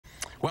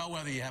Well,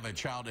 whether you have a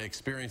child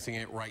experiencing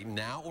it right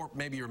now or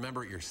maybe you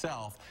remember it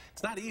yourself,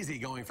 it's not easy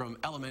going from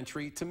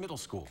elementary to middle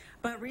school.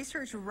 But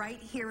research right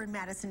here in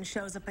Madison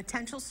shows a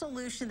potential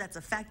solution that's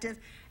effective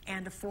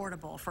and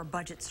affordable for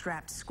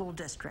budget-strapped school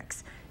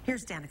districts.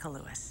 Here's Danica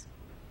Lewis.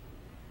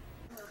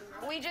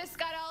 We just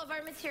got all of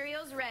our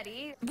materials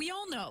ready. We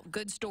all know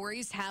good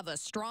stories have a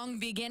strong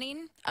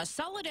beginning, a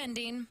solid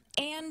ending,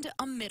 and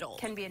a middle.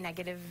 Can be a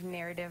negative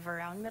narrative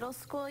around middle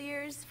school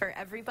years for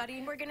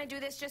everybody. We're going to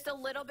do this just a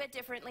little bit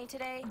differently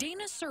today.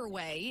 Dana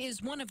Serwe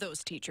is one of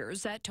those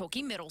teachers at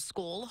Toki Middle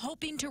School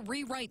hoping to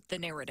rewrite the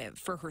narrative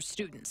for her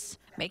students,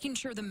 making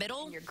sure the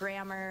middle, Your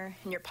grammar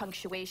and your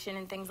punctuation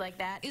and things like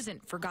that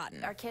isn't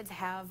forgotten. Our kids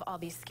have all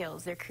these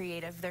skills. They're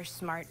creative, they're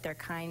smart, they're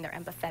kind, they're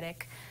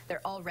empathetic.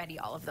 They're already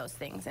all of those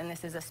things, and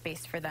this is a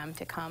space for them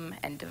to come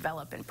and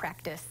develop and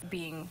practice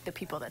being the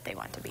people that they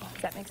want to be.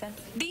 Does that make sense?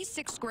 These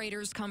 6th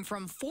graders come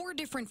from 4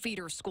 different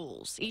feeder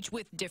schools, each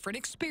with different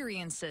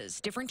experiences,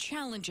 different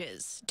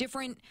challenges,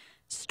 different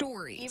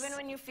stories. Even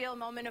when you feel a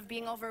moment of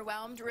being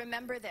overwhelmed,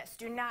 remember this.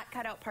 Do not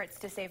cut out parts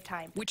to save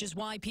time. Which is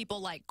why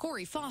people like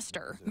Corey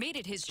Foster made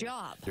it his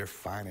job. They're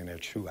finding their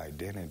true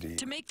identity.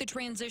 To make the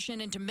transition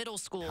into middle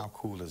school How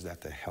cool is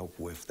that to help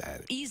with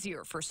that?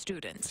 easier for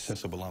students.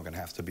 Sense of belonging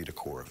has to be the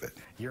core of it.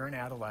 You're an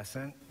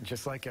adolescent,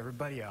 just like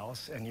everybody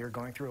else, and you're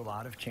going through a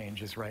lot of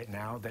changes right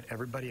now that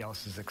everybody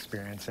else is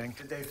experiencing.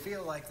 Did they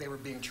feel like they were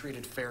being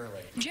treated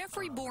fairly?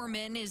 Jeffrey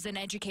Borman is an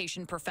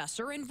education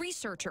professor and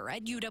researcher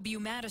at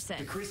UW-Madison.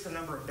 Decreased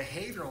the number of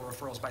behavioral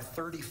referrals by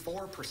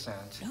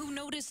 34%. Who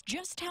noticed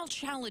just how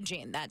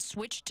challenging that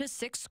switch to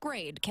 6th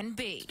grade can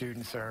be.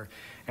 Students are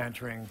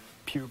entering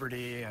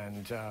puberty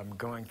and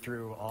going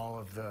through all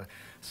of the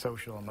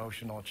social,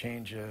 emotional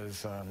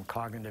changes,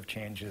 cognitive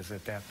changes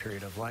at that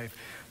period of life,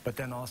 but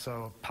then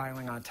also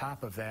piling on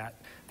top of that,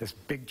 this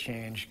big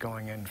change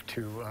going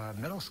into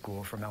middle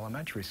school from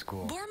elementary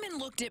school. Borman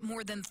looked at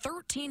more than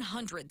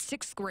 1,300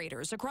 6th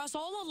graders across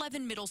all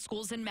 11 middle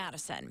schools in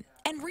Madison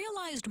and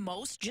realized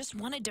most just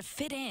wanted to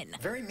fit in.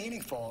 Very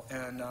meaningful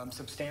and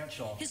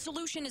substantial. His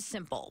solution is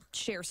simple.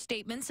 Share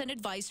statements and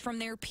advice from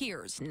their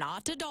peers,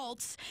 not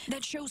adults,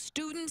 that show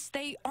students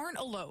they aren't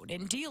alone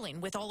in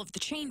dealing with all of the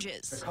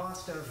changes. The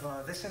cost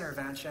of this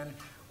intervention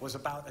was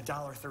about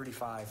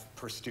 $1.35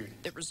 per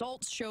student. The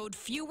results showed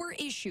fewer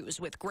issues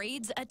with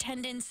grades,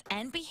 attendance,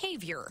 and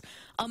behavior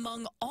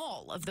among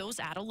all of those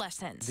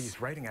adolescents.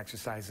 These writing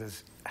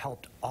exercises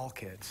helped all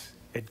kids.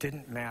 It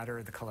didn't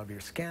matter the color of your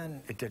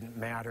skin. It didn't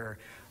matter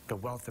the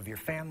wealth of your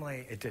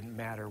family. It didn't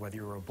matter whether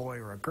you were a boy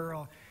or a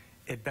girl.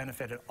 It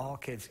benefited all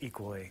kids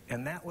equally,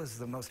 and that was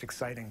the most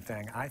exciting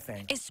thing, I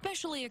think.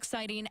 Especially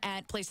exciting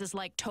at places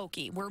like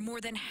Toki, where more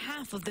than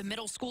half of the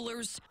middle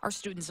schoolers are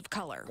students of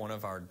color. One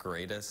of our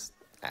greatest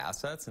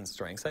assets and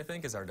strengths, I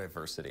think, is our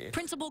diversity.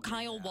 Principal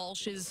Kyle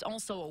Walsh is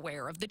also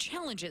aware of the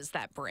challenges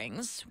that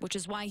brings, which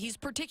is why he's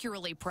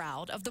particularly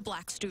proud of the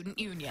Black Student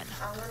Union.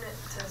 I wanted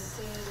to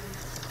see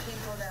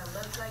people that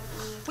look like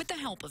me. With the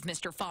help of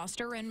Mr.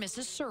 Foster and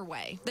Mrs.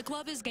 Serwe, the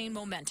club has gained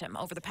momentum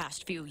over the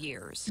past few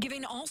years,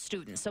 giving all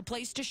students a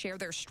place to share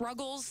their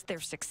struggles,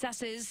 their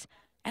successes,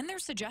 and their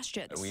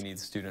suggestions. We need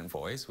student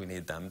voice. We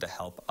need them to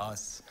help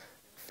us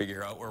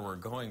figure out where we're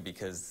going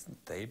because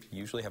they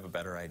usually have a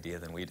better idea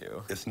than we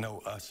do. It's no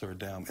us or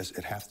them.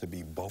 It has to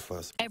be both of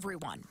us.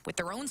 Everyone with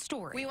their own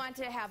story. We want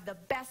to have the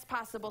best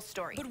possible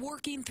story. But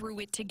working through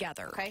it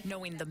together, Okay.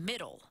 knowing the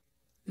middle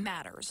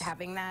matters.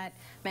 Having that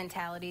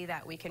mentality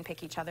that we can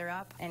pick each other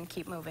up and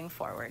keep moving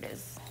forward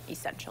is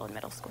essential in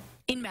middle school.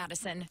 In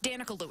Madison,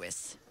 Danica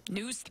Lewis,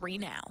 News 3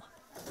 Now.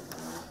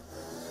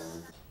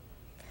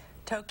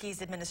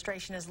 Toki's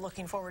administration is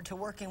looking forward to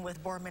working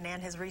with Borman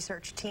and his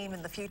research team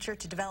in the future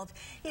to develop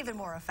even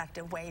more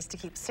effective ways to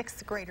keep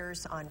 6th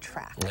graders on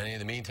track. And in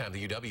the meantime,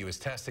 the UW is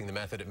testing the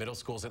method at middle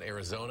schools in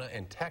Arizona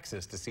and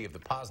Texas to see if the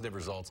positive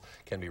results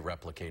can be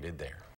replicated there.